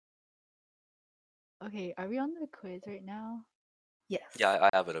Okay, are we on the quiz right now? Yes. Yeah,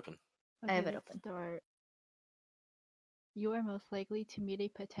 I have it open. I have Okay, it let's open. start. You are most likely to meet a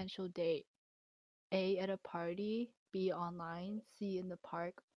potential date. A, at a party, B, online, C, in the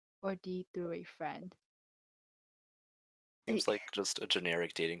park, or D, through a friend. Seems like just a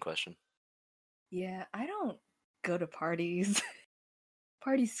generic dating question. Yeah, I don't go to parties.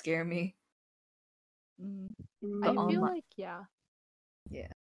 Parties scare me. I But feel online, like, yeah. yeah.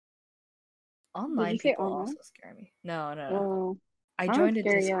 Did Online you say people online? also scare me. No. Oh, I I'm joined a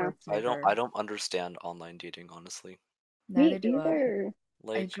scary, yeah. Discord server. I don't understand online dating, honestly. Neither Me do I. either.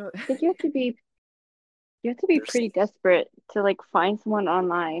 I Like, I think you have to be there's pretty desperate to like find someone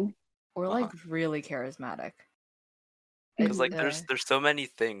online. or Uh-huh. like really charismatic. because like Mhm. there's so many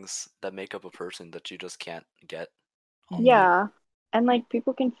things that make up a person that you just can't get online. Yeah, and like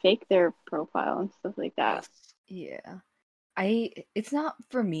people can fake their profile and stuff like that. Yes. Yeah. It's not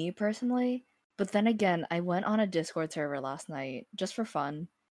for me personally, but then again, I went on a Discord server last night just for fun.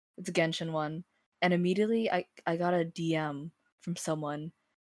 It's a Genshin one, and immediately I got a DM from someone,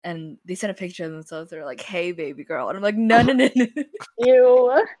 and they sent a picture of themselves. They're like, "Hey, baby girl," and I'm like, "No, no, no, no."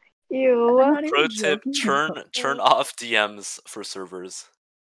 Ew, I'm ew. not Pro even tip: joking. turn off DMs for servers.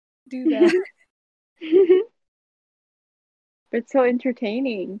 Do that. It's so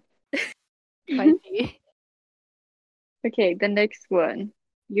entertaining. Spicy. Okay, the next one.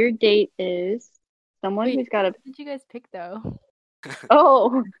 Your date is someone Wait, who's got a what did you guys pick though?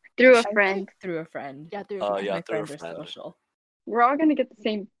 oh through a I friend. picked through a friend. Yeah, through a friend. Yeah, My through a friends are friend. social. We're all gonna get the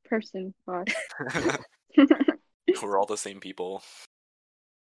same person, Fosh. We're all the same people.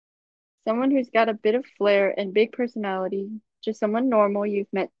 Someone who's got a bit of flair and big personality. Just someone normal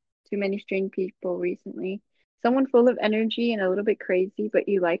you've met too many strange people recently. Someone full of energy and a little bit crazy, but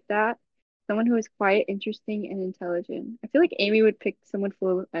you like that. Someone who is quiet, interesting, and intelligent. I feel like Amy would pick someone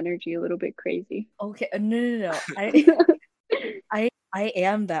full of energy, a little bit crazy. Okay, no. I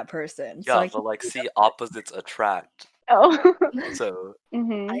am that person. So Yeah, I but can like, do see, that. opposites attract. Oh. So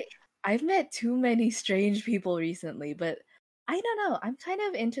hmm I've met too many strange people recently, but I don't know. I'm kind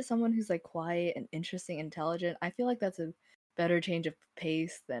of into someone who's like quiet and interesting, intelligent. I feel like that's a better change of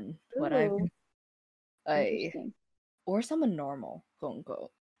pace than what I've Ooh, I interesting. or someone normal, quote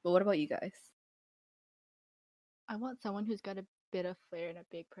unquote. But what about you guys? I want someone who's got a bit of flair and a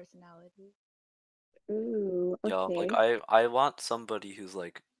big personality. Ooh, yeah, like okay. I want somebody who's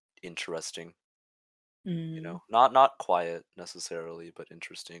like interesting. You Mm, know, not quiet necessarily, but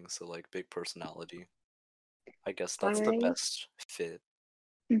interesting. So like big personality. I guess that's the I best fit.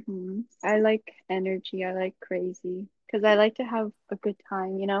 I like energy. I like crazy because I like to have a good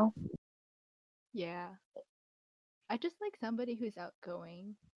time, you know? Yeah. I just like somebody who's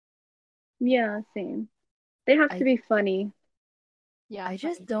outgoing. Yeah, same. They have to I be funny. Yeah, I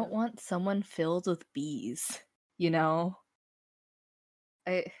just funny don't too. want someone filled with bees, you know?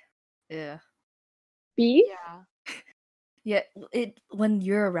 I yeah. Beef? Yeah. Yeah, it when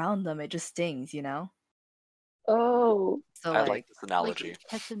you're around them it just stings, you know? Oh, So I like like this Like analogy.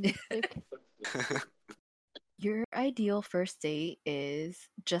 pessimistic. your ideal first date is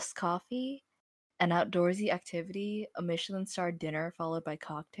just coffee, an outdoorsy activity, a Michelin star dinner followed by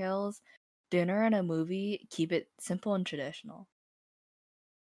cocktails, dinner and a movie. Keep it simple and traditional.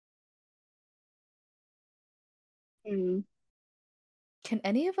 hmm. Can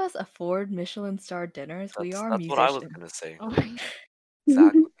any of us afford Michelin star dinners? We are That's what I was musicians. gonna say. Oh my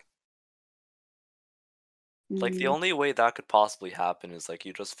Exactly. Like the Mm, only way that could possibly happen is like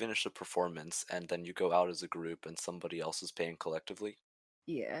you just finish a performance and then you go out as a group and somebody else is paying collectively.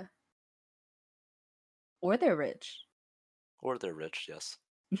 Yeah. Or they're rich. Or they're rich, yes.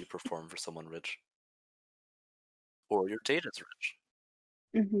 You perform for someone rich. Or your date is rich.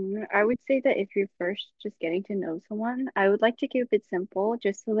 I would say that if you're first just getting to know someone, I would like to keep it simple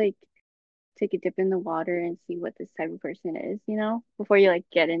just to like take a dip in the water and see what this type of person is, you know, before you like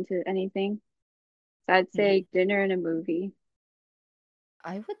get into anything. So I'd say dinner and a movie.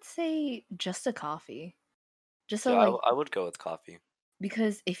 I would say just a coffee. Just so Yeah, like I would go with coffee.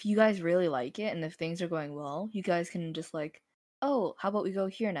 because if you guys really like it and if things are going well, you guys can just like, oh, how about we go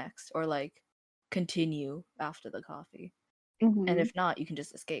here next? Or like continue after the coffee. And hmm if not, you can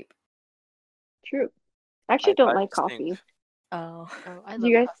just escape. True. I actually I don't like just think coffee. Oh, Oh, I Do love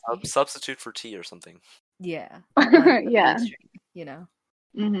you coffee. substitute for tea or something. yeah. guys? Like the Yeah. pastry, you know.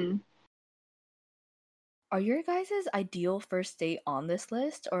 hmm Are your guys' ideal first date on this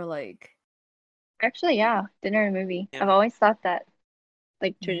list or like Actually, yeah, dinner and movie. Yeah. I've always thought that,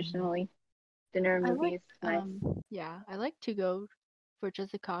 like mm, traditionally, dinner and I movie like is nice. yeah, I like to go for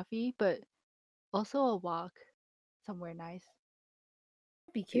just a coffee, but also a walk somewhere nice.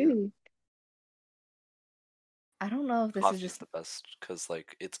 be cute? Ooh. I don't know if this Coffee is is just the best because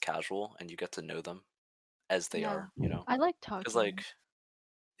like it's casual and you get to know them as they Yeah. are, you know? I like Because talking. like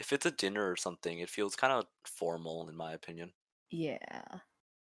if it's a dinner or something, it feels kind of formal in my opinion. yeah.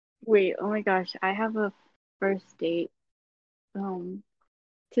 Wait, oh my gosh, I have a first date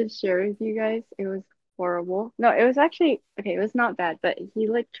to share with you guys. It was horrible. No, it was actually okay, it was not bad, but he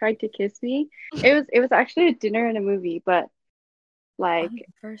like tried to kiss me. It was actually a dinner and a movie, but On like the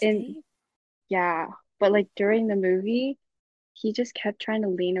first in date? yeah, but like during the movie, he just kept trying to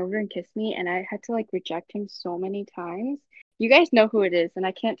lean over and kiss me, and I had to like reject him so many times. You guys know who it is, and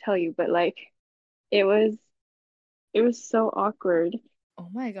I can't tell you, but like it was it was so awkward. Oh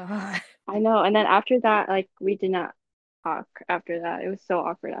my god. I know. And then after that, like we did not talk after that. It was so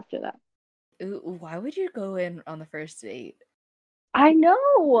awkward after that. Ooh, why would you go in on the first date? I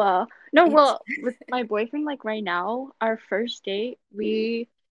know. No, It's well, with my boyfriend, like right now, our first date, we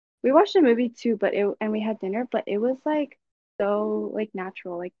watched a movie too, but it and we had dinner, but it was like so like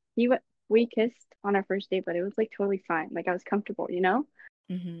natural. Like we kissed on our first date, but it was like totally fine. Like I was comfortable, you know?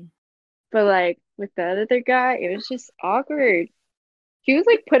 hmm But like with the other guy, it was just awkward. He was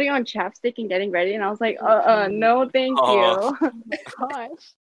like putting on chapstick and getting ready, and I was like, no, thank you. Oh, Oh my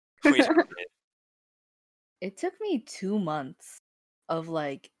gosh. wait a minute. It took me 2 months of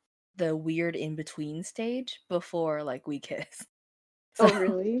like the weird in between stage before like we kissed. Oh, So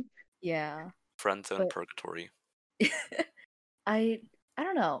really? yeah. Friend zone But purgatory. I I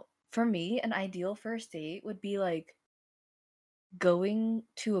don't know. For me, an ideal first date would be like going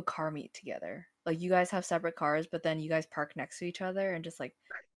to a car meet together. Like you guys have separate cars, but then you guys park next to each other and just like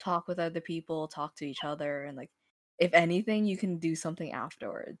talk with other people, talk to each other, and like if anything, you can do something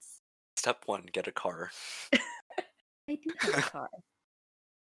afterwards. Step 1, get a car. I do have a car.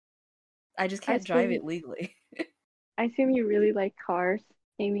 I just I can't drive assume it legally. I assume you really like cars,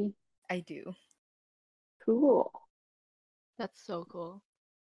 Amy. I do. Cool. That's so cool.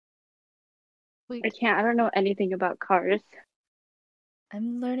 I Wait, can't. I don't know anything about cars.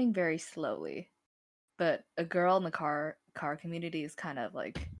 I'm learning very slowly, but a girl in the car community is kind of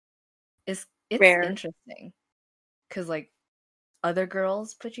like it's Rare. interesting because like other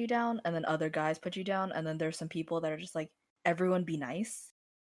girls put you down and then other guys put you down and then there's some people that are just like everyone be nice.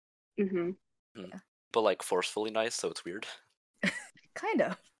 Mm-hmm. Hmm. But like forcefully nice, so it's weird. Kind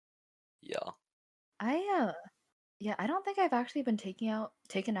of. Yeah. I yeah, I don't think I've actually been taken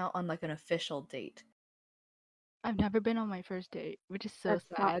out on like an official date. I've never been on my first date, which is so That's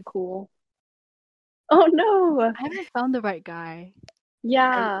not sad. cool. Oh no. I haven't found the right guy. I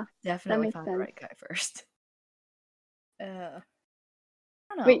Yeah, that definitely makes found the sense. right guy first. I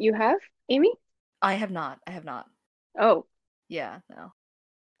don't know. Wait, you have, Amy? I have not. I have not. Oh, Yeah, no.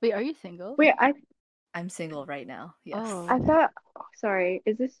 Wait, are you single? wait. I'm single right now. Yes. Oh. I thought. Oh, sorry.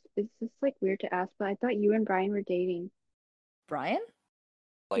 Is this like weird to ask? But I thought you and Brian were dating. Brian?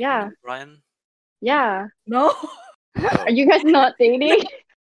 Like Yeah. me, Brian? Yeah. No. Are you guys not dating?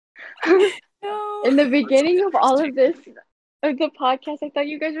 No. In the Let's beginning get of first all date. of this, of the podcast, I thought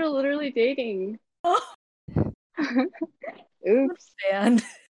you guys were literally dating. Oops. And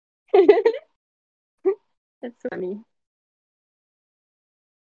That's so funny.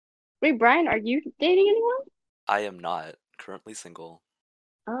 Wait, Brian, are you dating anyone? I am not currently single.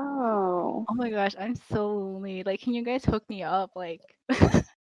 Oh. Oh my gosh, I'm so lonely. Like, can you guys hook me up? Like,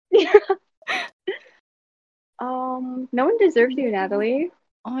 No one deserves you, Natalie.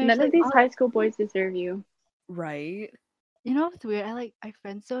 oh my gosh, None of like, these high school boys deserve you. right. you know what's weird?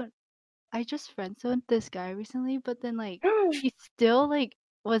 I just friend zoned this guy recently, but then like he still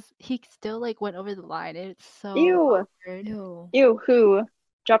went over the line. It's so Ew. awkward. Ew. Ew, who?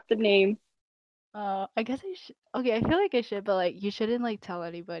 Drop the name. I guess I should. Okay, I feel like I should, but like you shouldn't like tell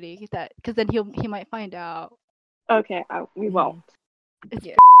anybody that, because then he might find out. Okay, we won't. It's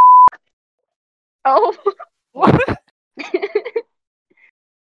Yeah. Oh.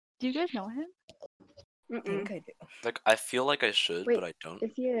 Do you guys know him? I Mm-mm. think I do. Like I feel like I should, Wait, but I don't.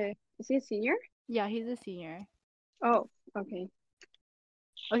 is he a senior? Yeah, he's a senior. Oh, okay.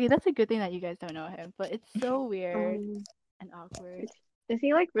 Okay, that's a good thing that you guys don't know him, but it's so weird Um, and awkward. is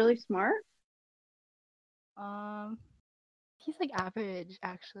he like really smart? He's like average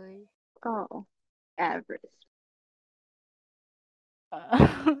actually. Oh, average.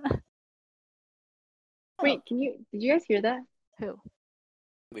 Uh, Wait, did you guys hear that? who?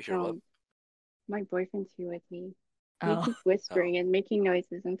 We hear what? My boyfriend's here with me. He Oh. keeps whispering and making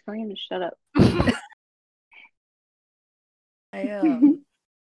noises. I'm telling him to shut up.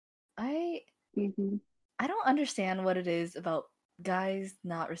 I hmm I don't understand what it is about guys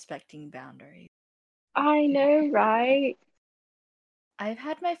not respecting boundaries. I know, right? I've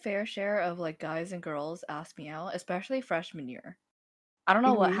had my fair share of like guys and girls ask me out, especially freshman year. I don't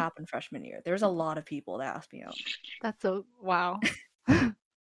know what Mhm. happened freshman year. There's a lot of people that asked me out. That's so wow.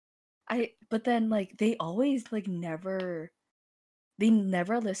 But then like they always like never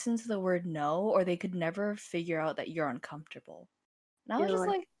listen to the word no, or they could never figure out that you're uncomfortable. And I was just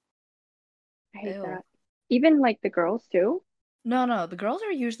Ew, like, I hate ew. that. Even like the girls too? No, the girls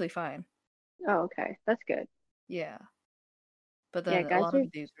are usually fine. Oh, okay. That's good. Yeah. But Yeah, then a guys lot are of the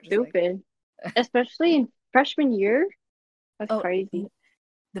dudes are just like, stupid. Especially in freshman year. That's oh, crazy.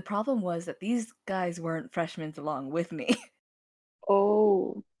 the problem was that these guys weren't freshmen along with me.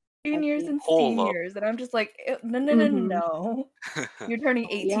 Oh, I Juniors see. and Hold up. seniors. And I'm just like, no, Mhm. You're turning Oh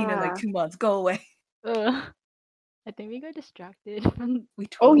 18 in like yeah. 2 months. Go away. Ugh. I think we got distracted from We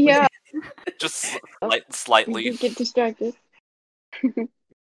Oh totally yeah. Just Oh, we slightly. did get distracted.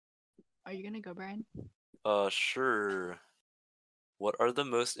 Are you gonna go, Brian? Sure. What are the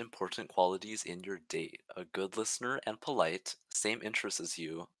most important qualities in your date? A good listener and polite, same interests as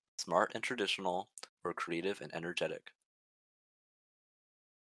you, smart and traditional, or creative and energetic?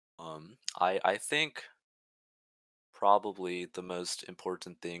 I think probably the most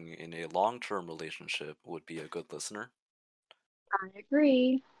important thing in a long-term relationship would be a good listener. I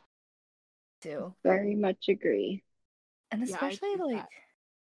agree. do. Very much agree. And Yeah, I especially choose like, that.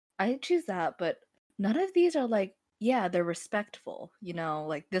 I choose that, but none of these are like, yeah, they're respectful.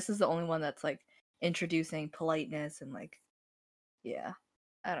 Like this is the only one that's like introducing politeness and like, yeah,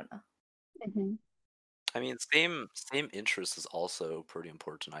 I don't know. Mhm. I mean, same interest is also pretty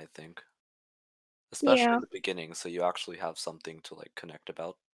important, I think, especially Yeah, in the beginning, so you actually have something to like connect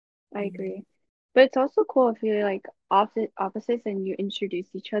about I Mhm. agree. But it's also cool if you're like opposites and you introduce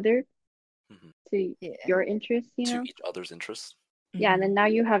each other Mhm. to Yeah. your interests, you to know? each other's interests. Yeah, and Mhm. then now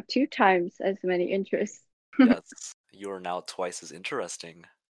you have 2 times as many interests. Yes, you are now twice as interesting.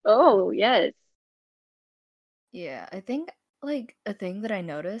 Oh, yes. Yeah, I think like a thing that I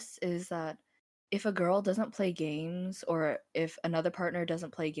notice is that if a girl doesn't play games or if another partner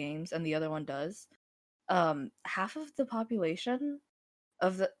doesn't play games and the other one does, half of the population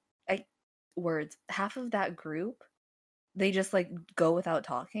of the I half of that group, they just like go without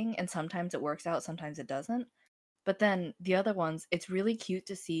talking and sometimes it works out, sometimes it doesn't. But then the other ones, it's really cute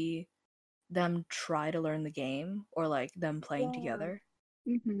to see them try to learn the game or like them playing Yeah. together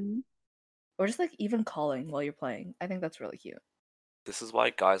Mm-hmm. or just like even calling while you're playing. I think that's really cute. This is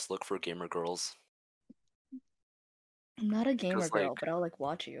why guys look for gamer girls I'm not a gamer because girl, but I'll like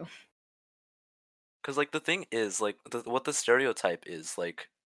watch you. the thing is what the stereotype is like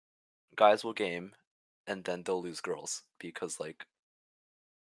guys will game and then they'll lose girls because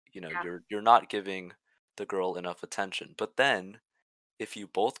Yeah. you're not giving the girl enough attention. But then if you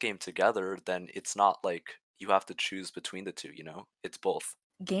both game together, then it's not like you have to choose between the two, It's both.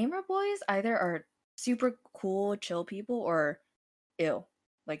 Gamer boys either are super cool, chill people or ill.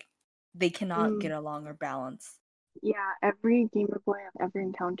 Like they cannot Mm, get along or balance. yeah, every gamer boy I've ever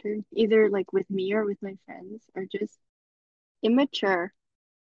encountered, either like with me or with my friends, are just immature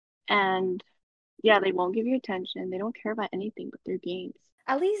and yeah, they won't give you attention. They don't care about anything but their games.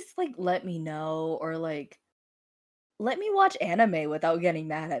 At least like let me know or like let me watch anime without getting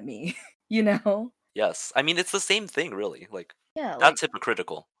mad at me, you know? Yes. I mean, it's the same thing, really. Like, Yeah, like that's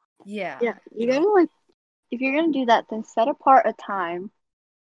hypocritical, yeah. Yeah, you you know? gotta like if you're gonna do that, then set apart a time,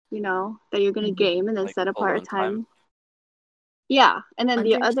 that you're gonna Mhm. game and then Like set apart a alone time. time. Yeah, and then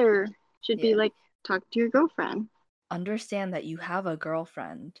the Under other should be yeah. like talk to your girlfriend. Understand that you have a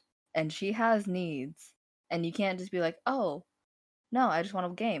girlfriend and she has needs and you can't just be like, "Oh, no, I just want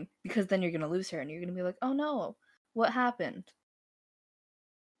to game," because then you're going to lose her and you're going to be like, "Oh no, what happened?"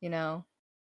 You know?